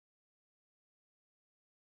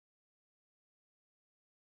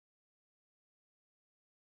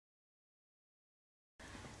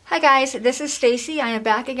Hi guys, this is Stacy. I am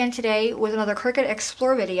back again today with another Cricut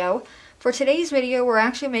Explore video. For today's video, we're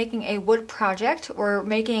actually making a wood project. We're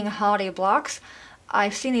making holiday blocks.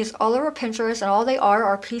 I've seen these all over Pinterest, and all they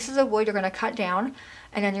are pieces of wood you're going to cut down,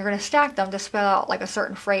 and then you're going to stack them to spell out like a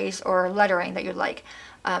certain phrase or lettering that you'd like.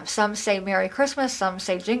 Some say Merry Christmas, some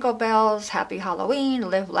say Jingle Bells, Happy Halloween,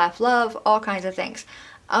 Live, Laugh, Love, all kinds of things.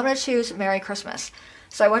 I'm going to choose Merry Christmas.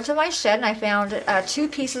 So I went to my shed and I found two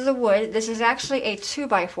pieces of wood. This is actually a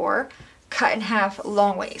 2x4 cut in half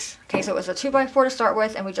long ways. Okay, so it was a 2x4 to start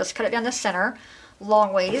with, and we just cut it down the center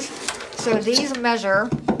long ways. So these measure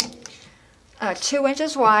 2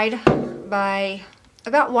 inches wide by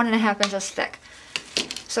about 1.5 inches thick.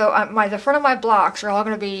 So the front of my blocks are all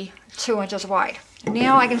going to be 2 inches wide.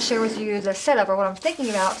 Now I can share with you the setup or what I'm thinking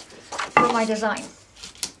about for my design.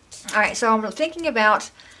 Alright, so I'm thinking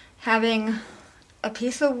about having a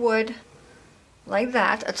piece of wood like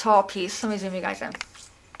that, a tall piece. Let me zoom you guys in.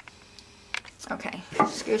 Okay,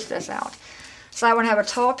 scooch this out. So I want to have a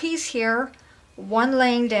tall piece here, one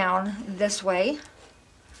laying down this way,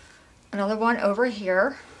 another one over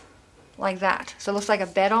here, like that. So it looks like a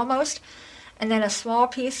bed almost. And then a small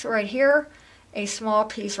piece right here, a small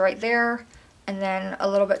piece right there, and then a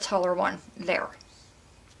little bit taller one there.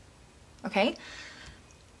 Okay?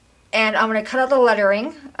 And I'm going to cut out the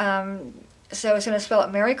lettering. So it's going to spell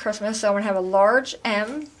out Merry Christmas. So I'm going to have a large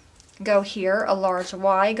M go here, a large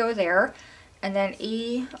Y go there, and then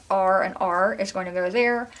E, R, and R is going to go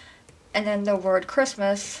there, and then the word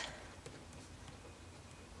Christmas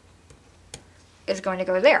is going to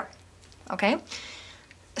go there. Okay?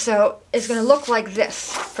 So it's going to look like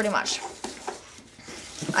this, pretty much.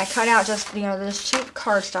 I cut out just, this cheap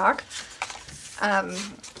cardstock.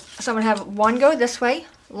 So I'm going to have one go this way.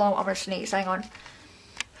 I'm going to sneeze, hang on.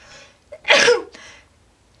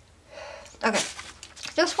 Okay,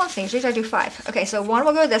 just one sneeze. Usually I do 5. Okay, so one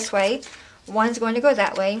will go this way, one's going to go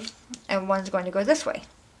that way, and one's going to go this way.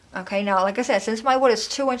 Okay, now like I said, since my wood is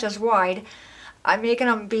 2 inches wide, I'm making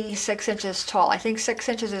them be 6 inches tall. I think 6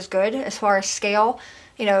 inches is good as far as scale.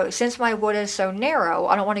 Since my wood is so narrow,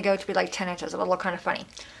 I don't want to go to be like 10 inches. It'll look kind of funny.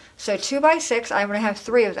 So 2 by 6, I'm going to have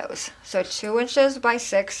 3 of those. So 2 inches by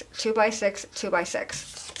 6, 2 by 6, 2 by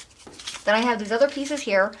 6. Then I have these other pieces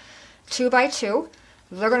here, 2 by 2.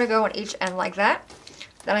 They're going to go on each end like that.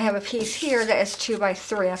 Then I have a piece here that is 2 by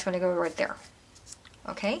 3. That's going to go right there.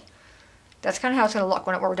 Okay? That's kind of how it's going to look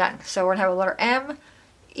when we're done. So we're going to have a letter M,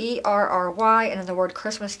 E, R, R, Y, and then the word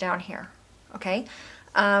Christmas down here. Okay?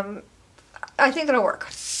 I think that'll work.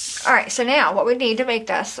 Alright, so now what we need to make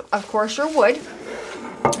this, of course, your wood.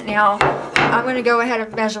 Now, I'm going to go ahead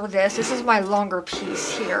and measure this. This is my longer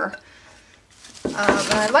piece here. And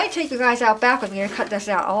I might take you guys out back with me and cut this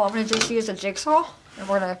out. I'm going to just use a jigsaw, and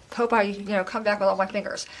we're going to hope I, come back with all my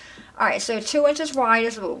fingers. Alright, so 2 inches wide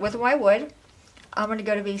is with my wood. I'm going to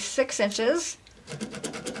go to be 6 inches.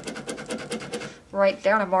 Right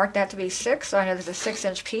there, I'm going to mark that to be 6, so I know there's a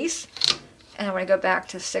 6-inch piece. And I'm going to go back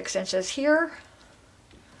to 6 inches here,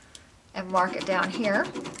 and mark it down here.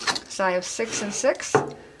 So I have 6 and 6.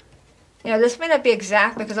 This may not be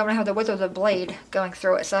exact because I'm going to have the width of the blade going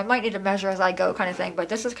through it. So I might need to measure as I go kind of thing. But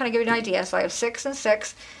this is kind of give you an idea. So I have 6 and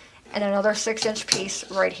 6 and another 6-inch piece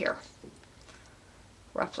right here.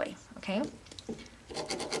 Roughly. Okay?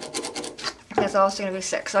 That's also going to be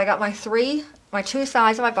 6. So I got my 2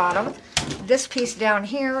 sides on my bottom. This piece down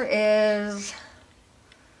here is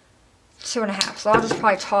 2.5. So I'll just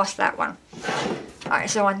probably toss that one. Alright,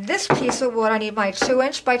 so on this piece of wood I need my 2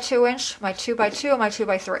 inch by 2 inch, my 2 by 2, and my 2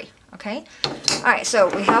 by 3. Okay? Alright, so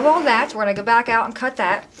we have all that. We're going to go back out and cut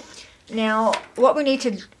that. Now, what we need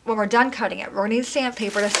to, when we're done cutting it, we're going to need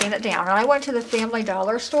sandpaper to sand it down. And I went to the Family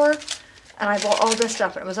Dollar store and I bought all this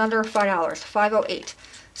stuff. It was under $5, $5.08.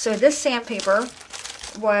 So this sandpaper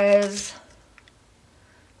was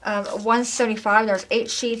 $1.75. There's 8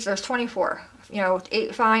 sheets. There's 24.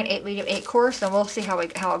 8 fine, 8 medium, 8 coarse, and we'll see how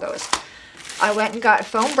it goes. I went and got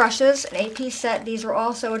foam brushes, an 8-piece set. These were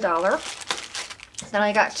also $1. Then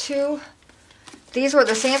I got 2. These were,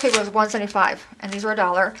 the sandpaper was $1.75, and these were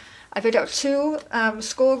 $1. I picked up 2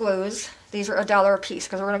 school glues. These are $1 a piece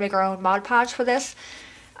because we're going to make our own Mod Podge for this.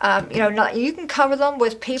 You can cover them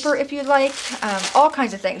with paper if you like, all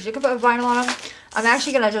kinds of things. You can put vinyl on them. I'm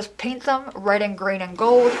actually going to just paint them red and green and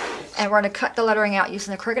gold, and we're going to cut the lettering out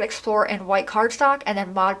using the Cricut Explore and white cardstock, and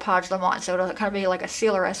then Mod Podge them on, so it'll kind of be like a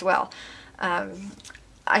sealer as well.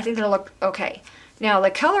 I think it'll look okay. Now, the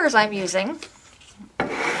colors I'm using,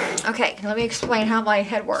 okay, let me explain how my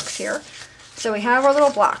head works here. So we have our little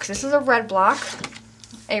blocks. This is a red block,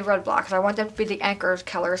 because I want them to be the anchor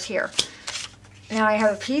colors here. Now I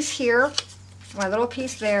have a piece here, my little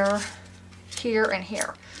piece there, here, and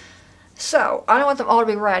here. So I don't want them all to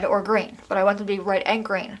be red or green, but I want them to be red and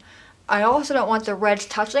green. I also don't want the reds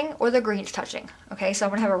touching or the greens touching. Okay, so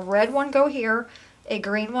I'm going to have a red one go here, a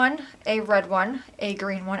green one, a red one, a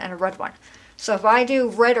green one, and a red one. So if I do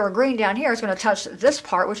red or green down here, it's going to touch this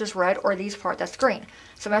part, which is red, or these part that's green.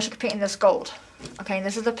 So I'm actually painting this gold. Okay, and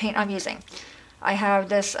this is the paint I'm using. I have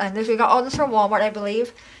this, and we got all this from Walmart, I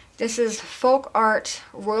believe. This is Folk Art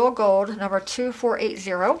Royal Gold, number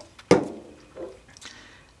 2480.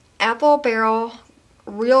 Apple Barrel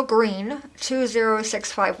Real Green,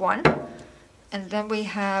 20651. And then we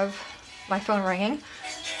have, my phone ringing,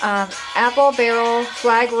 Apple Barrel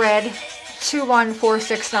Flag Red,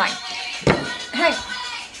 21469. Hey.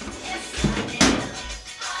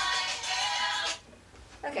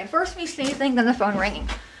 Okay, first me sneezing, then the phone ringing.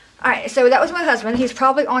 Alright, so that was my husband. He's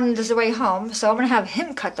probably on his way home, so I'm going to have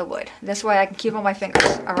him cut the wood. This way I can keep on my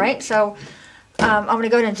fingers. Alright, so I'm going to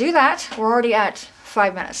go ahead and do that. We're already at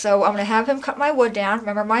 5 minutes. So I'm going to have him cut my wood down.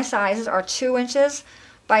 Remember, my sizes are 2 inches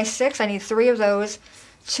by 6. I need 3 of those.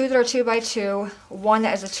 2 that are 2 by 2. 1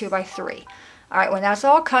 that is a 2 by 3. Alright, when that's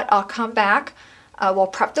all cut, I'll come back. We'll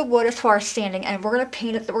prep the wood as far as sanding, and we're going to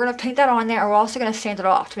paint it. We're going to paint that on there, and we're also going to sand it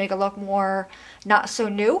off to make it look more not so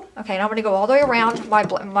new. Okay, and I'm going to go all the way around my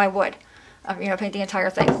wood. Paint the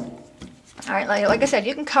entire thing. Alright, like I said,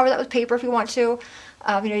 you can cover that with paper if you want to.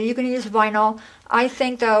 You can use vinyl. I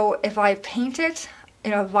think, though, if I paint it,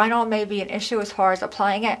 vinyl may be an issue as far as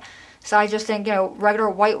applying it. So I just think, regular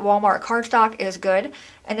white Walmart cardstock is good.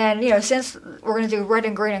 And then, since we're going to do red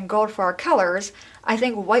and green and gold for our colors, I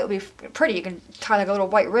think white will be pretty. You can tie like a little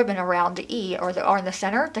white ribbon around the E or the R in the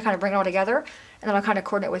center to kind of bring it all together. And then I'll kind of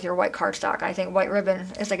coordinate with your white cardstock. I think white ribbon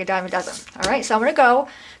is like a dime a dozen. Alright, so I'm going to go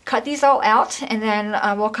cut these all out, and then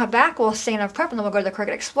we'll come back, we'll sand and prep, and then we'll go to the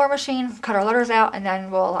Cricut Explore machine, cut our letters out, and then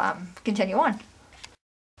we'll continue on.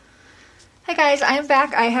 Hi guys, I am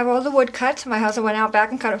back. I have all the wood cut. My husband went out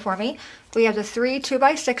back and cut it for me. We have the 3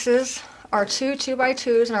 2x6s, our 2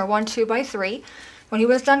 2x2s, and our 1 2x3. When he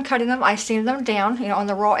was done cutting them, I sanded them down, on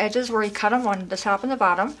the raw edges where he cut them on the top and the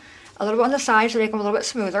bottom. A little bit on the sides to make them a little bit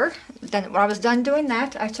smoother. Then when I was done doing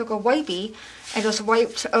that, I took a wipey and just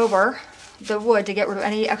wiped over the wood to get rid of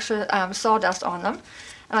any extra sawdust on them.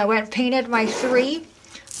 And I went and painted my 3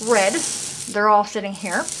 red. They're all sitting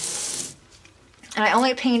here. And I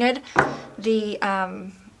only painted the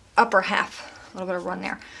upper half, a little bit of run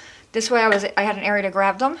there. This way I had an area to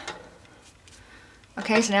grab them.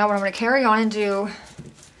 Okay, so now what I'm going to carry on and do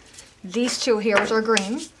these 2 here, which are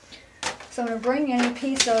green. So I'm going to bring in a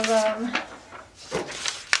piece of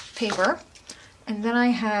paper, and then I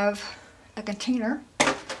have a container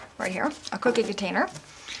right here, a cookie container.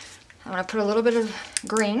 I'm going to put a little bit of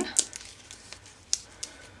green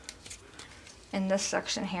in this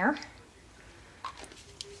section here.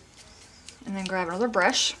 And then grab another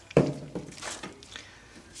brush, and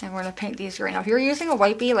we're going to paint these green. Now if you're using a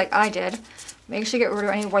wipey like I did, make sure you get rid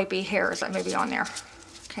of any wipey hairs that may be on there.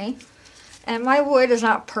 Okay, and my wood is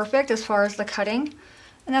not perfect as far as the cutting,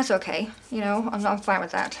 and that's okay. I'm fine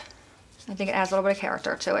with that. I think it adds a little bit of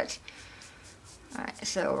character to it. Alright,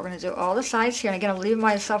 so we're going to do all the sides here, and again I'm leaving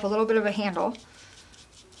myself a little bit of a handle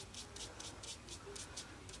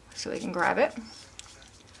so we can grab it.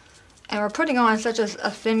 And we're putting on such a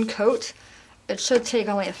thin coat, it should take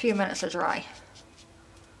only a few minutes to dry.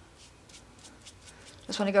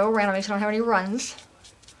 Just want to go around and make sure I don't have any runs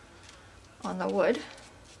on the wood.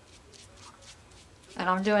 And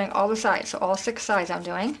I'm doing all the sides, so all 6 sides I'm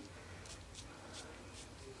doing.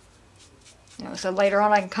 So later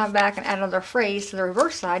on I can come back and add another phrase to the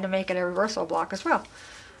reverse side to make it a reversal block as well.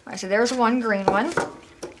 Alright, so there's one green one.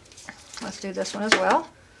 Let's do this one as well.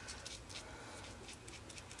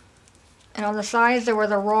 And on the sides where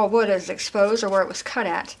the raw wood is exposed or where it was cut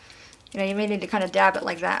at, you may need to kind of dab it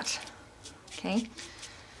like that. Okay,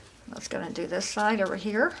 let's go and do this side over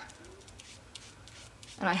here.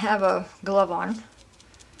 And I have a glove on.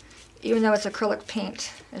 Even though it's acrylic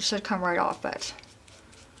paint, it should come right off, but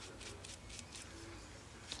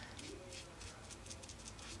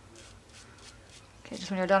okay, just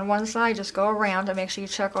when you're done one side, just go around and make sure you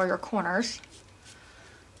check all your corners.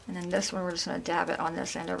 And then this one, we're just going to dab it on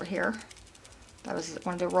this end over here. That was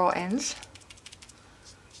one of the raw ends.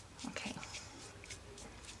 Okay.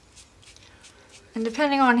 And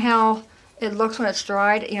depending on how it looks when it's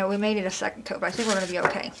dried, we may need a second coat, but I think we're going to be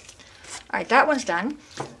okay. Alright, that one's done.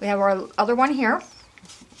 We have our other one here.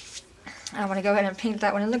 I'm going to go ahead and paint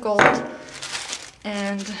that one in the gold.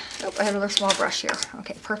 And, oh, I have another small brush here.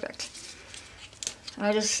 Okay, perfect. And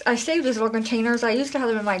I saved these little containers. I used to have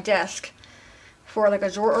them in my desk for like a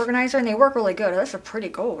drawer organizer, and they work really good. That's a pretty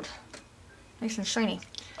gold. Nice and shiny.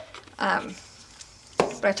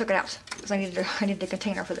 but I took it out because I needed a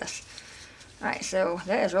container for this. Alright, so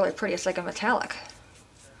that is really pretty. It's like a metallic.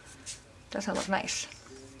 Doesn't look nice.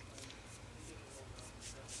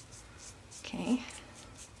 Okay.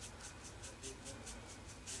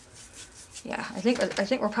 Yeah, I think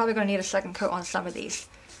we're probably going to need a second coat on some of these.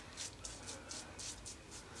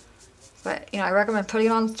 But, you know, I recommend putting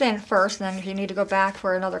it on thin first, and then if you need to go back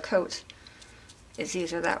for another coat, it's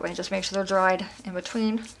easier that way. Just make sure they're dried in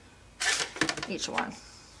between each one.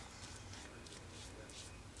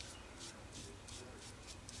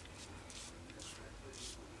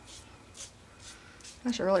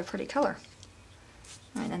 That's a really pretty color.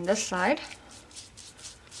 And then this side.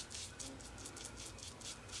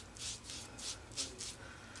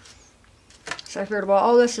 So I figured while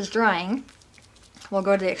all this is drying, we'll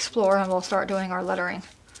go to the Explorer and we'll start doing our lettering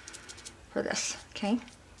for this, okay?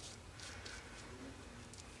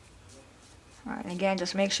 Alright, and again,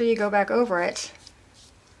 just make sure you go back over it.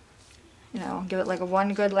 You know, give it like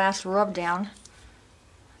one good last rub down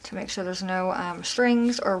to make sure there's no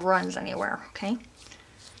strings or runs anywhere, okay?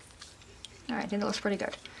 Alright, I think that looks pretty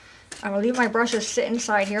good. I'm going to leave my brushes sit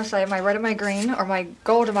inside here, so I have my red and my green, or my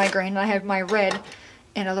gold and my green, and I have my red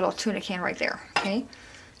in a little tuna can right there, okay?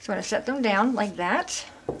 So I'm going to set them down like that,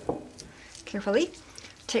 carefully.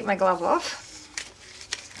 Take my glove off.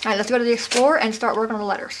 Alright, let's go to the Explorer and start working on the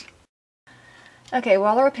letters. Okay,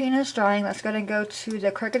 while our paint is drying, let's go ahead and go to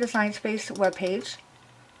the Cricut Design Space webpage.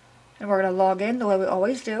 And we're going to log in the way we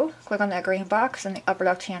always do. Click on that green box in the upper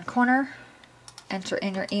left hand corner. Enter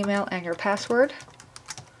in your email and your password.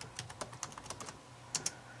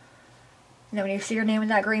 And then when you see your name in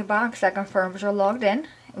that green box, that confirms you're logged in.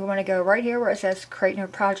 We want to go right here where it says Create New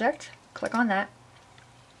Project. Click on that.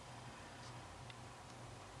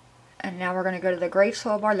 And now we're going to go to the gray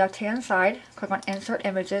toolbar left hand side. Click on Insert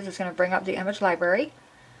Images. It's going to bring up the image library.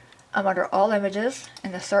 I'm under All Images.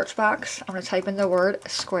 In the search box, I'm going to type in the word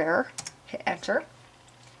square. Hit Enter.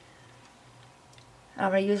 And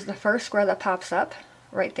I'm going to use the first square that pops up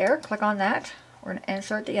right there. Click on that. We're going to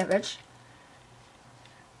insert the image.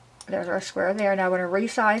 There's our square there. Now I'm going to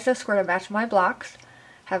resize the square to match my blocks.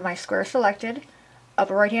 Have my square selected.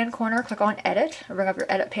 Upper right hand corner, click on Edit. Bring up your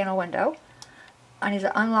Edit panel window. I need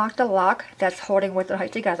to unlock the lock that's holding width and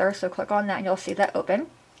height together, so click on that and you'll see that open.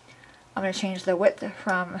 I'm going to change the width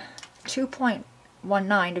from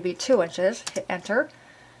 2.19 to be 2 inches. Hit Enter.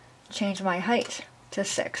 Change my height to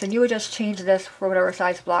 6. And you would just change this for whatever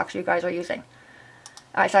size blocks you guys are using.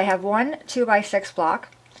 Alright, so I have one 2x6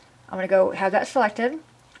 block. I'm going to go have that selected.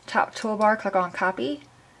 Top toolbar, click on Copy,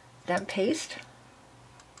 then Paste.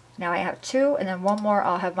 Now I have 2, and then one more,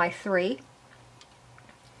 I'll have my 3.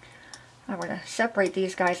 I'm going to separate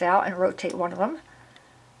these guys out and rotate one of them.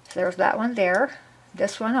 So there's that one there.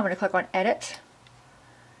 This one, I'm going to click on Edit.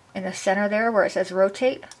 In the center there where it says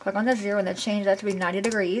Rotate, click on the 0 and then change that to be 90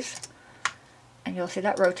 degrees. And you'll see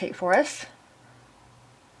that rotate for us.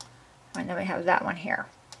 And then we have that one here.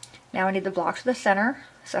 Now I need the blocks to the center.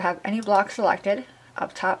 So have any block selected.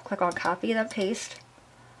 Up top, click on Copy, then Paste.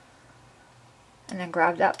 And then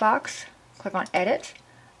grab that box. Click on Edit.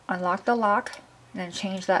 Unlock the lock. And then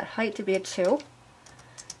change that height to be a 2. So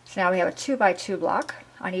now we have a 2x2 block.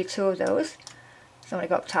 I need 2 of those. So I'm going to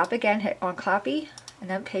go up top again, hit on Copy, and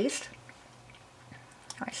then Paste.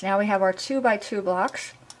 Alright, so now we have our 2x2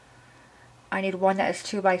 blocks. I need one that is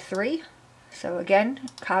 2x3. So again,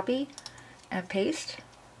 Copy and Paste.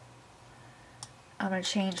 I'm going to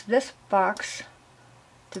change this box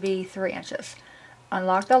to be 3 inches.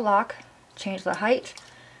 Unlock the lock, change the height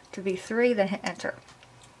to be 3, then hit Enter.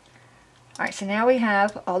 Alright, so now we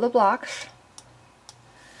have all the blocks.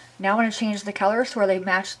 Now I want to change the colors to where they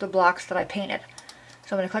match the blocks that I painted.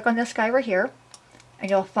 So I'm going to click on this guy right here, and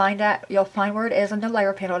you'll find where it is on the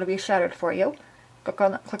layer panel to be shadowed for you. Click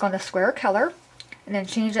on the square color, and then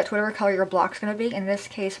change that to whatever color your block's going to be. In this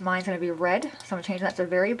case, mine's going to be red, so I'm going to change that to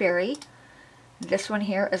Very Berry. This one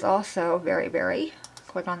here is also Very Berry.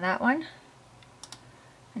 Click on that one,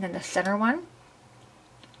 and then the center one,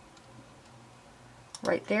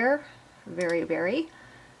 right there, Very Berry.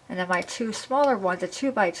 And then my 2 smaller ones, the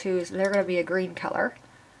 2x2s, they're going to be a green color.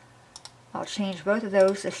 I'll change both of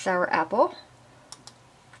those to Sour Apple.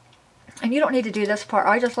 And you don't need to do this part.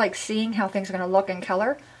 I just like seeing how things are going to look in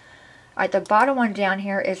color. Alright, the bottom one down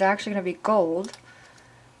here is actually going to be gold.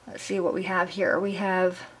 Let's see what we have here. We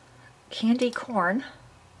have Candy Corn.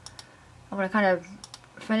 I'm going to kind of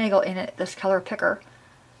finagle in it, this color picker.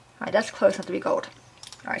 Alright, that's close enough to be gold.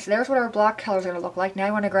 Alright, so there's what our block color is going to look like. Now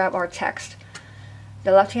I want to grab our text.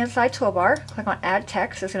 The left hand side toolbar, click on Add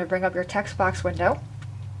Text. It's going to bring up your text box window.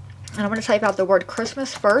 And I'm going to type out the word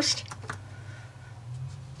Christmas first.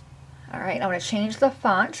 Alright, I'm going to change the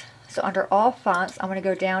font. So under all fonts, I'm going to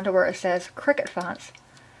go down to where it says Cricut fonts.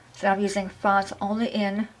 So now I'm using fonts only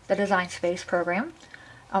in the Design Space program.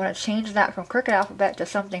 I'm going to change that from Cricut Alphabet to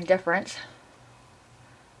something different.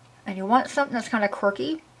 And you want something that's kind of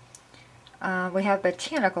quirky. We have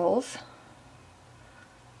botanicals.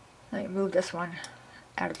 Let me move this one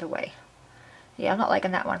out of the way. Yeah, I'm not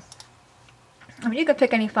liking that one. I mean, you can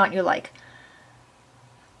pick any font you like.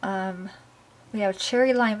 We have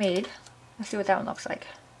cherry limeade. Let's see what that one looks like.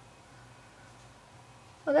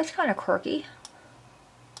 Well, that's kind of quirky.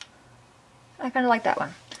 I kind of like that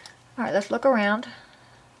one. Alright, let's look around.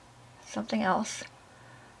 Something else.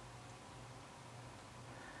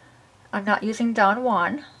 I'm not using Don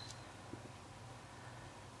Juan.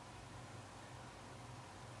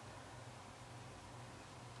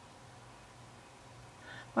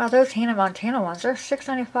 Wow, those Hannah Montana ones, they're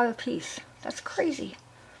 $6.95 a piece. That's crazy.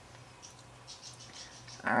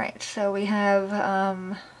 Alright, so we have,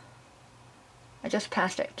 I just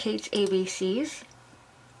passed it, Kate's ABCs.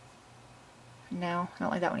 No, I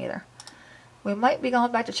don't like that one either. We might be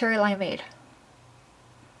going back to cherry limeade.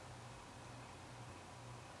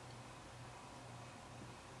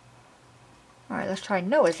 Alright, let's try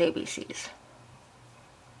Noah's ABCs.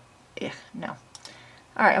 Yeah, no.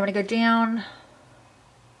 Alright, I'm going to go down.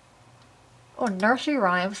 Oh, Nursery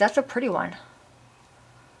Rhymes. That's a pretty one.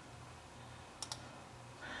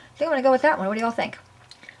 I think I'm going to go with that one. What do y'all think?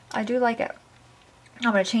 I do like it.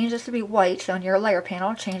 I'm going to change this to be white. So on your layer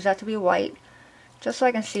panel, change that to be white. Just so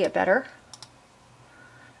I can see it better.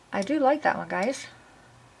 I do like that one, guys.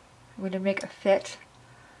 I'm going to make it fit.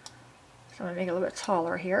 So I'm going to make it a little bit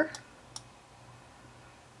taller here.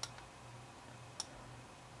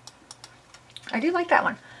 I do like that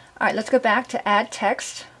one. Alright, let's go back to add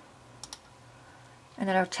text. And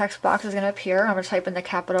then our text box is going to appear. I'm going to type in the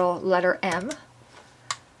capital letter M.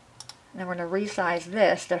 And then we're going to resize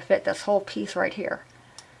this to fit this whole piece right here.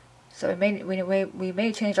 So we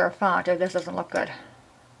may change our font if this doesn't look good.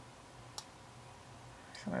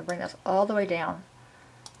 So I'm going to bring this all the way down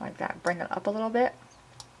like that. Bring it up a little bit.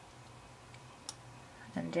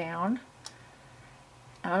 And down.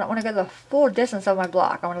 And I don't want to go the full distance of my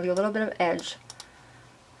block. I want to leave a little bit of edge.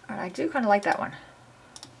 Alright, I do kind of like that one.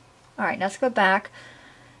 Alright, let's go back.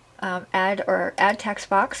 Add text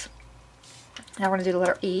box. Now we're going to do the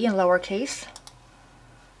letter E in lowercase.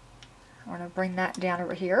 I'm going to bring that down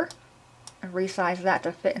over here and resize that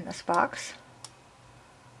to fit in this box.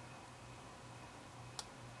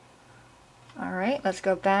 Alright, let's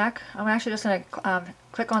go back. I'm actually just going to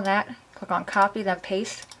click on that, click on copy, then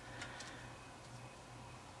paste.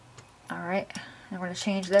 Alright, I'm going to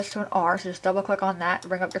change this to an R, so just double click on that,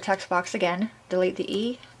 bring up your text box again, delete the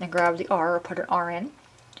E, then grab the R or put an R in.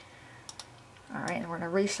 Alright, and we're going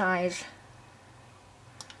to resize.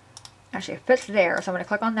 Actually, it fits there, so I'm going to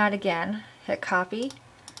click on that again, hit copy,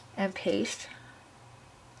 and paste.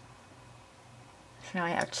 So now I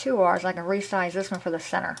have two R's, I can resize this one for the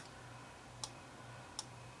center.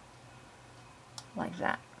 Like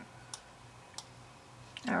that.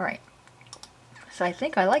 Alright. So I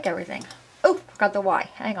think I like everything. Oh, forgot the Y.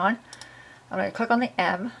 Hang on. I'm going to click on the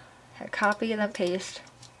M, hit copy, and then paste.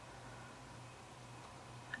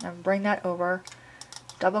 And bring that over,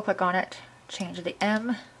 double click on it, change the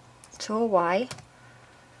M to a Y.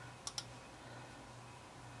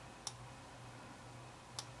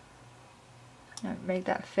 And make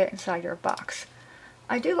that fit inside your box.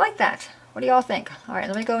 I do like that. What do y'all think? Alright,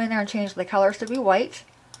 let me go in there and change the colors to be white.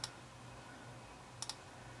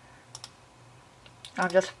 I'm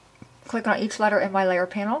just clicking on each letter in my layer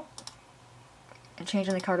panel and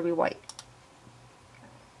changing the color to be white.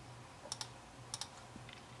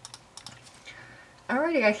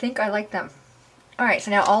 Alrighty, I think I like them. Alright,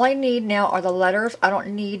 so now all I need now are the letters. I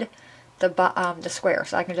don't need the squares.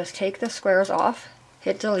 So I can just take the squares off,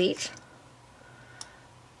 hit delete.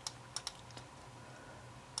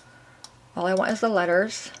 All I want is the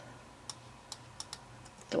letters.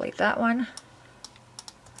 Delete that one.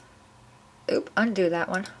 Oop, undo that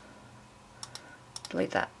one.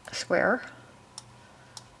 Delete that square.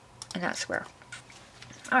 And that square.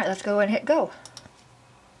 Alright, let's go and hit go.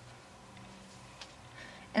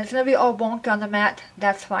 And it's going to be all wonky on the mat.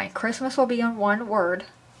 That's fine. Christmas will be in one word.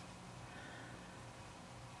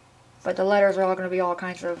 But the letters are all going to be all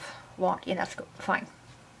kinds of wonky, and that's fine.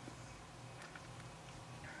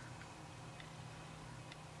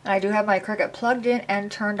 I do have my Cricut plugged in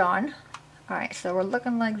and turned on. Alright, so we're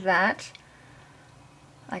looking like that.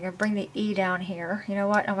 I can bring the E down here. You know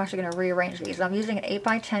what? I'm actually going to rearrange these. I'm using an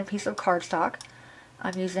 8x10 piece of cardstock.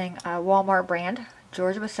 I'm using a Walmart brand,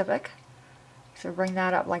 Georgia Pacific. So bring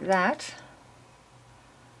that up like that.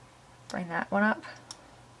 Bring that one up.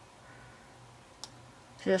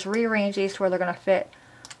 So just rearrange these to where they're going to fit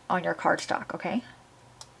on your cardstock, okay?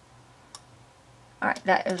 Alright,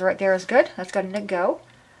 that is right there is good. That's good to go.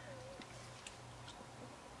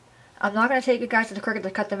 I'm not going to take you guys to the Cricut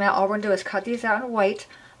to cut them out. All we're going to do is cut these out in white.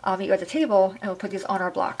 I'll meet you at the table and we'll put these on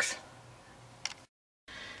our blocks.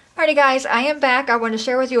 Alrighty guys, I am back. I wanted to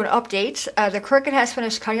share with you an update. The Cricut has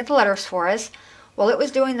finished cutting out the letters for us. While it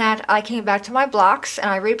was doing that, I came back to my blocks and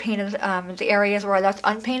I repainted the areas where I left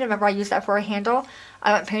unpainted. Remember, I used that for a handle.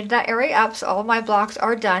 I went and painted that area up, so all of my blocks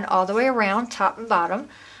are done all the way around, top and bottom.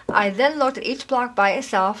 I then looked at each block by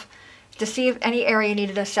itself to see if any area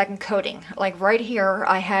needed a second coating. Like right here,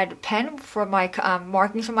 I had pen for my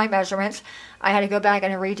markings for my measurements. I had to go back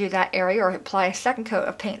and redo that area or apply a second coat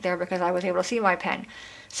of paint there because I was able to see my pen.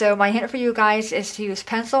 So my hint for you guys is to use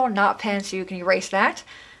pencil, not pen, so you can erase that.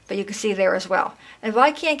 But you can see there as well. And if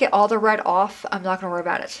I can't get all the red off, I'm not going to worry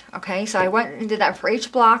about it. Okay, so I went and did that for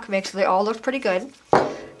each block, make sure they all look pretty good.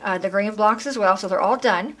 The green blocks as well, so they're all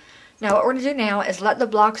done. Now what we're going to do now is let the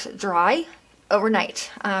blocks dry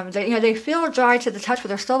overnight. They feel dry to the touch, but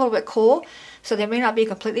they're still a little bit cool, so they may not be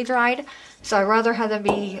completely dried. So I'd rather have them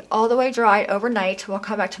be all the way dried overnight. We'll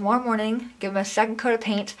come back tomorrow morning, give them a second coat of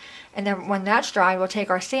paint, and then when that's dried, we'll take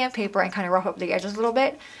our sandpaper and kind of rough up the edges a little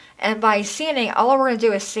bit. And by sanding, all we're going to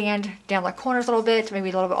do is sand down the corners a little bit, maybe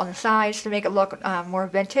a little bit on the sides to make it look more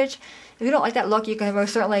vintage. If you don't like that look, you can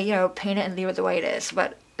most certainly, paint it and leave it the way it is.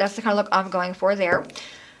 But that's the kind of look I'm going for there.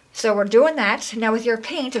 So we're doing that. Now with your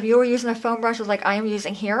paint, if you were using the foam brushes like I am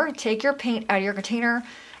using here, take your paint out of your container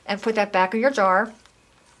and put that back in your jar.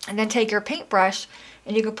 And then take your paintbrush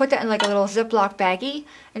and you can put that in like a little Ziploc baggie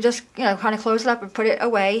and just, kind of close it up and put it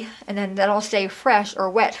away. And then that'll stay fresh or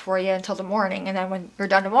wet for you until the morning. And then when you're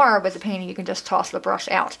done tomorrow with the painting, you can just toss the brush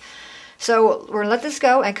out. So we're going to let this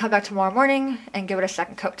go and come back tomorrow morning and give it a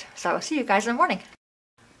second coat. So I'll see you guys in the morning.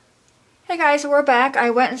 Hey guys, we're back. I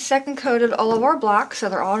went and second coated all of our blocks, so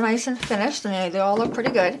they're all nice and finished, and they all look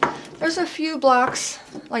pretty good. There's a few blocks,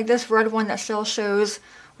 like this red one that still shows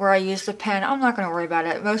where I used the pen. I'm not going to worry about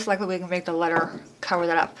it. Most likely we can make the letter cover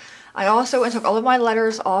that up. I also took all of my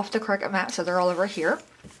letters off the Cricut mat, so they're all over here.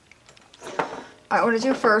 What I want to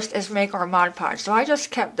do first is make our Mod Podge. So I just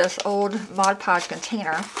kept this old Mod Podge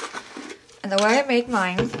container, and the way I make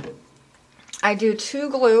mine, I do 2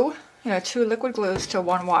 glue, 2 liquid glues to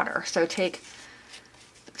 1 water. So take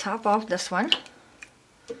the top off this one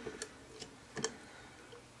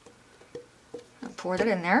and pour that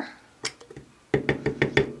in there.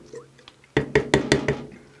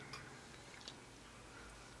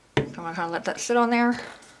 I'm going to kind of let that sit on there,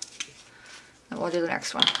 and we'll do the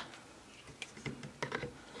next one.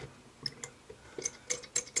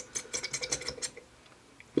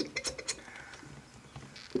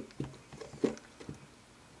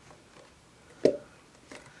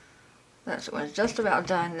 This one's just about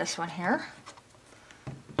done, this one here.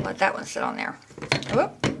 Let that one sit on there.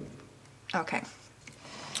 Whoop. Okay.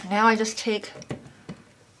 Now I just take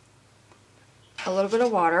a little bit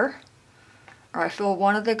of water, or I fill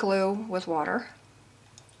one of the glue with water.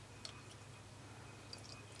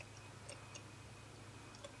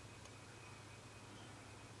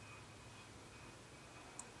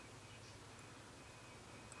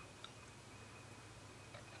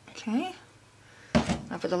 Okay.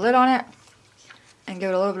 I put the lid on it and give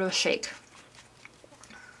it a little bit of a shake.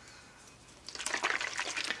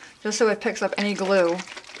 Just so it picks up any glue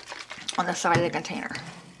on the side of the container.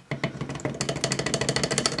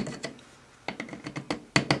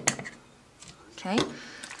 Okay,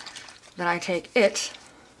 then I take it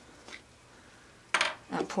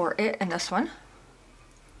and pour it in this one.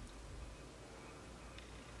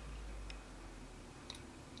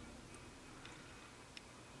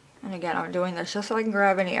 And again, I'm doing this just so I can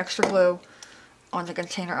grab any extra glue on the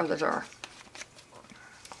container of the jar.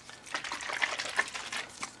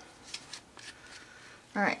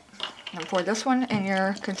 Alright, now pour this one in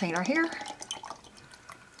your container here.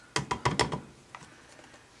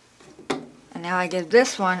 And now I give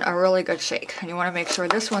this one a really good shake. And you want to make sure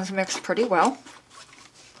this one's mixed pretty well.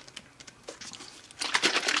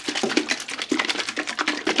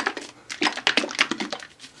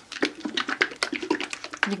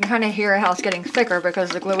 You can kind of hear how it's getting thicker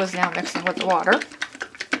because the glue is now mixing with the water.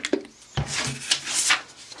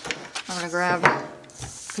 I'm going to grab a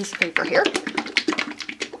piece of paper here.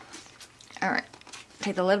 Alright,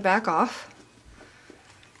 take the lid back off.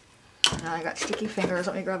 Now I got sticky fingers.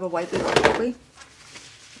 Let me grab a wipe real quickly.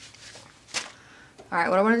 Alright,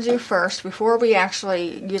 what I want to do first, before we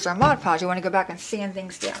actually use our Mod Podge, you want to go back and sand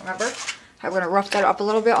things down. Remember? I'm going to rough that up a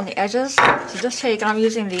little bit on the edges. So just take, and I'm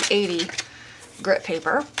using the 80 grit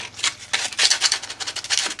paper.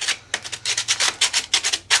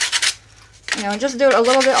 You know, just do it a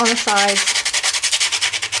little bit on the sides.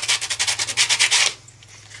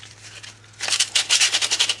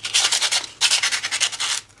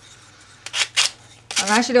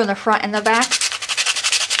 I'm actually doing the front and the back.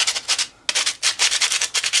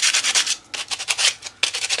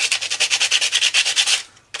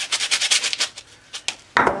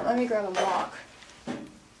 Let me grab a block.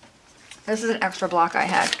 This is an extra block I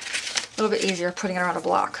had. A little bit easier putting it around a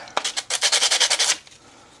block.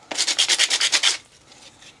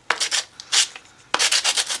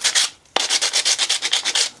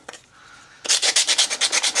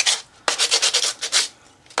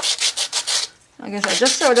 Like I said,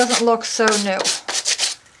 just so it doesn't look so new.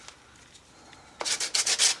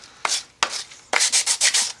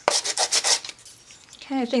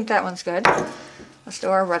 Okay, I think that one's good. Let's do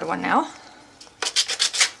our red one now.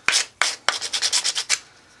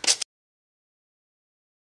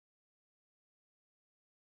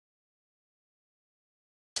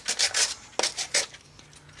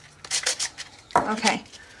 Okay.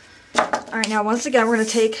 Alright, now once again we're going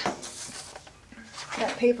to take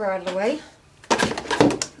that paper out of the way.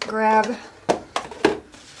 Grab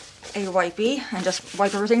a wipey and just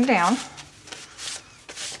wipe everything down.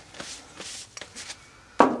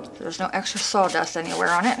 So there's no extra sawdust anywhere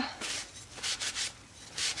on it.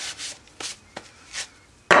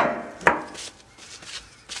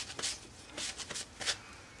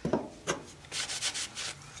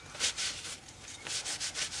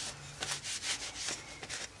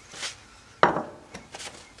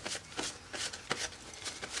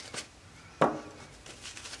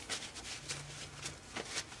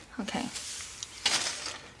 Okay.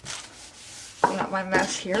 Clean up my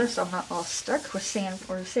mess here so I'm not all stuck with sand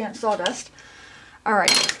or sawdust.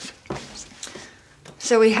 Alright.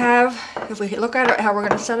 So we have, if we look at it, how we're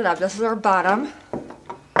going to set it up, this is our bottom.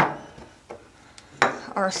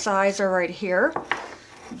 Our sides are right here.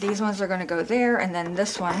 These ones are going to go there, and then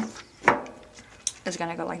this one is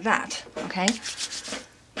going to go like that. Okay?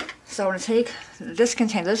 So I'm going to take this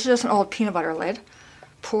container, this is just an old peanut butter lid.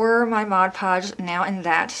 Pour my Mod Podge now in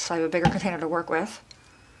that, so I have a bigger container to work with.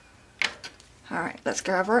 Alright, let's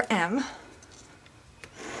grab our M. So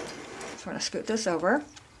we're going to scoot this over.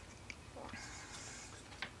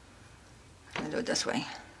 I'm going to do it this way.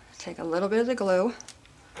 Take a little bit of the glue,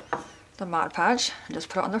 the Mod Podge, and just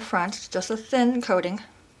put it on the front. It's just a thin coating.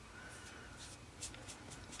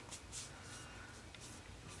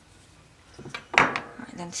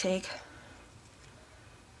 Alright, then take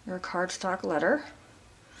your cardstock letter.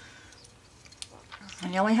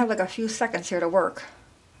 And you only have like a few seconds here to work.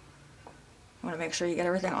 You want to make sure you get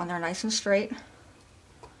everything on there nice and straight.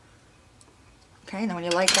 Okay, and then when you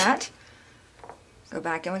like that, go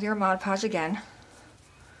back in with your Mod Podge again.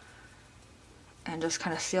 And just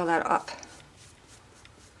kind of seal that up.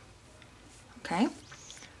 Okay,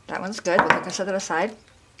 that one's good. We'll take set that aside.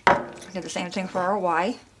 Do the same thing for our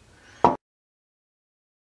Y.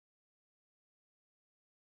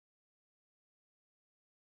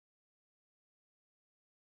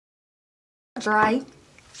 Dry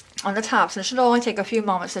on the top, so it should only take a few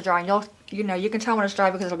moments to dry, and you can tell when it's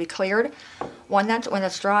dry because it'll be cleared. When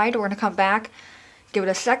it's dried, we're going to come back, give it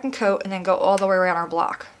a second coat, and then go all the way around our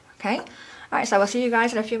block. Okay? Alright, so I will see you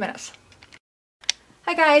guys in a few minutes.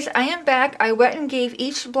 Hi guys, I am back. I went and gave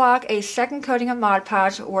each block a second coating of Mod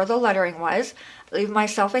Podge where the lettering was. Leave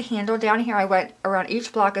myself a handle down here. I went around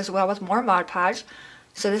each block as well with more Mod Podge.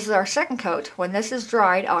 So this is our second coat. When this is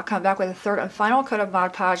dried, I'll come back with a third and final coat of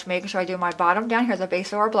Mod Podge, making sure I do my bottom down here, the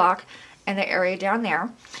base of our block, and the area down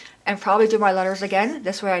there. And probably do my letters again.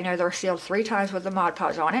 This way I know they're sealed 3 times with the Mod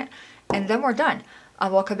Podge on it. And then we're done.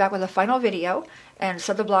 We'll come back with a final video and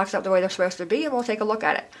set the blocks up the way they're supposed to be, and we'll take a look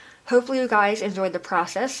at it. Hopefully you guys enjoyed the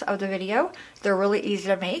process of the video. They're really easy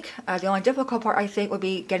to make. The only difficult part I think would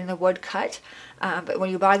be getting the wood cut. But when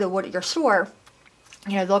you buy the wood at your store,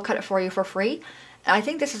 they'll cut it for you for free. I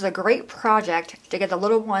think this is a great project to get the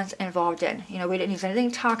little ones involved in. We didn't use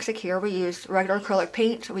anything toxic here. We used regular acrylic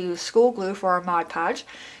paint. We used school glue for our Mod Podge.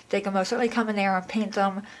 They can most certainly come in there and paint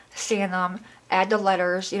them, sand them, add the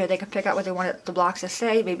letters. They can pick out what they want the blocks to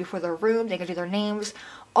say, maybe for their room. They can do their names,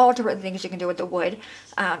 all different things you can do with the wood.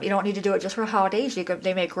 You don't need to do it just for holidays.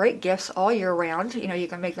 They make great gifts all year round. You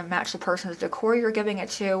can make them match the person's decor you're giving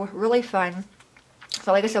it to. Really fun.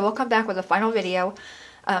 So like I said, we'll come back with a final video.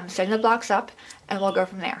 Setting the blocks up, and we'll go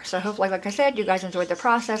from there. So hopefully, like I said, you guys enjoyed the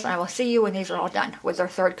process, and I will see you when these are all done with our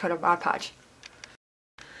third coat of Mod Podge.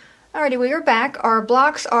 Alrighty, we are back. Our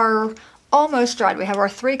blocks are almost dried. We have our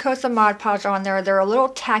 3 coats of Mod Podge on there. They're a little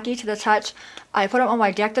tacky to the touch. I put them on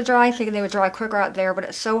my deck to dry, thinking they would dry quicker out there, but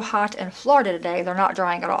it's so hot in Florida today, they're not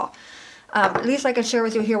drying at all. At least I can share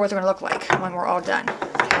with you here what they're going to look like when we're all done.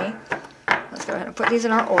 Okay, let's go ahead and put these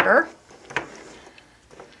in our order.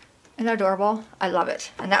 Isn't that adorable? I love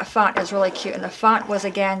it. And that font is really cute. And the font was,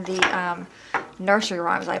 again, the nursery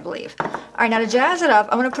rhymes, I believe. All right, now to jazz it up,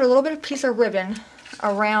 I'm going to put a little bit of piece of ribbon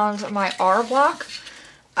around my R block.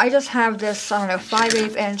 I just have this, I don't know,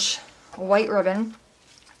 5/8 inch white ribbon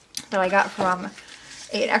that I got from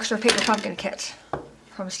an extra paper pumpkin kit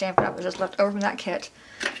from Stampin' Up. It was just left over from that kit.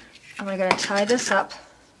 I'm going to go and tie this up,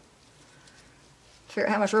 figure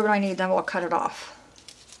out how much ribbon I need, then we'll cut it off.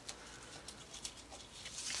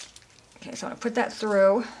 Okay, so I'm going to put that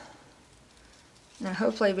through, and then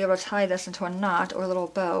hopefully be able to tie this into a knot or a little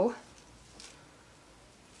bow.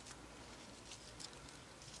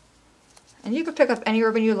 And you could pick up any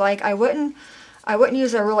ribbon you like. I wouldn't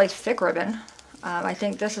use a really thick ribbon. I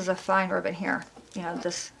think this is a fine ribbon here, you know,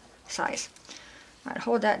 this size. All right,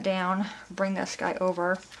 hold that down, bring this guy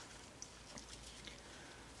over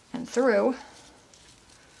and through.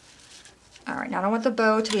 All right, now I don't want the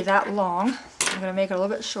bow to be that long. I'm going to make it a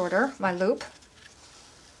little bit shorter, my loop.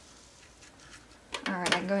 All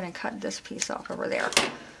right, I can go ahead and cut this piece off over there.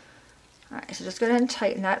 All right, so just go ahead and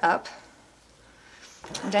tighten that up.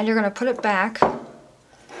 And then you're going to put it back.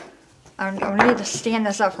 I'm going to need to stand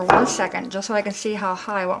this up for 1 second just so I can see how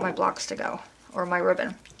high I want my blocks to go, or my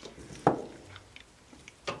ribbon.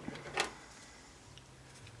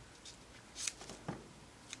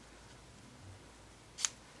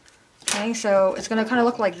 Okay, so it's going to kind of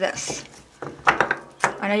look like this.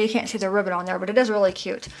 I know you can't see the ribbon on there, but it is really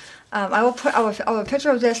cute. I will put a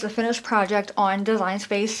picture of this, the finished project, on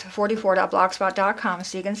designspace44.blogspot.com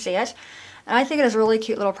so you can see it. And I think it is a really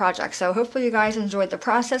cute little project. So hopefully you guys enjoyed the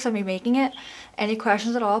process of me making it. Any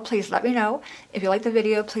questions at all, please let me know. If you like the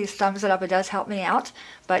video, please thumbs it up. It does help me out.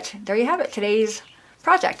 But there you have it, today's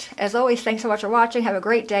project. As always, thanks so much for watching. Have a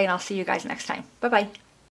great day, and I'll see you guys next time. Bye-bye.